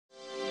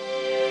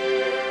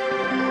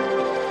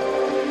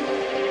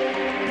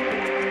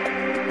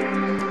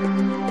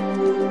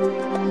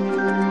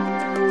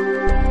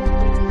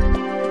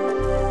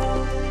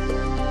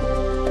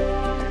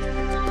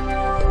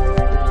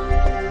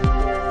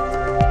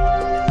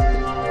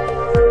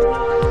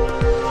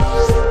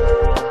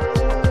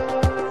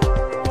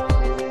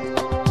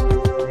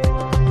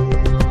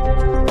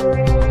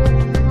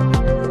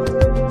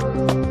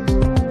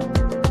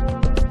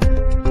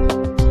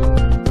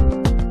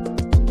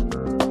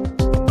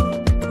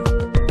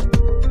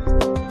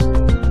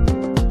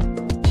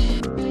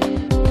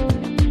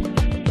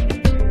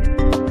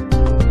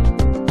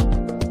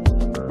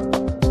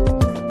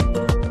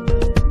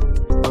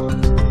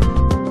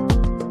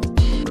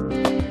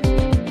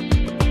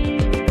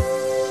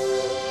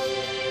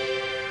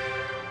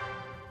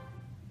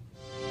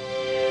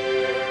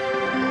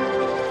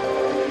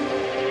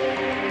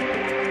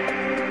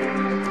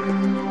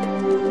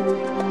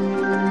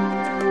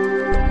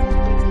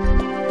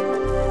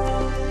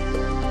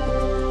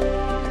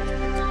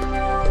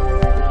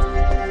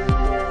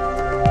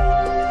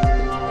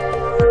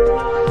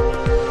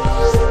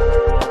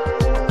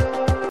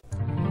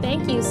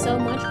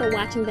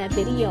watching that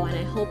video and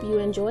I hope you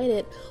enjoyed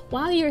it.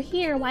 While you're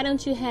here, why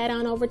don't you head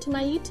on over to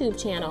my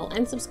YouTube channel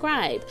and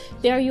subscribe.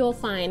 There you'll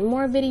find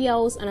more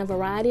videos on a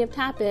variety of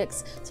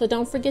topics, so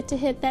don't forget to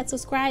hit that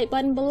subscribe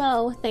button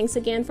below. Thanks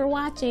again for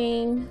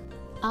watching.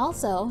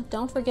 Also,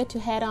 don't forget to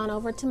head on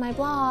over to my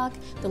blog.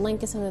 The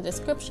link is in the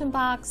description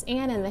box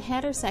and in the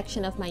header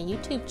section of my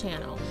YouTube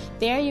channel.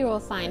 There you will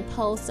find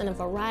posts on a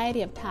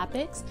variety of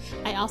topics.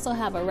 I also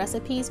have a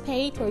recipes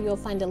page where you'll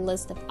find a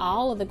list of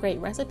all of the great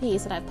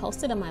recipes that I've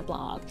posted on my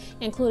blog,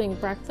 including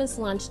breakfast,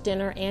 lunch,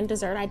 dinner, and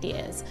dessert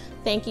ideas.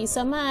 Thank you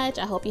so much.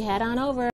 I hope you head on over.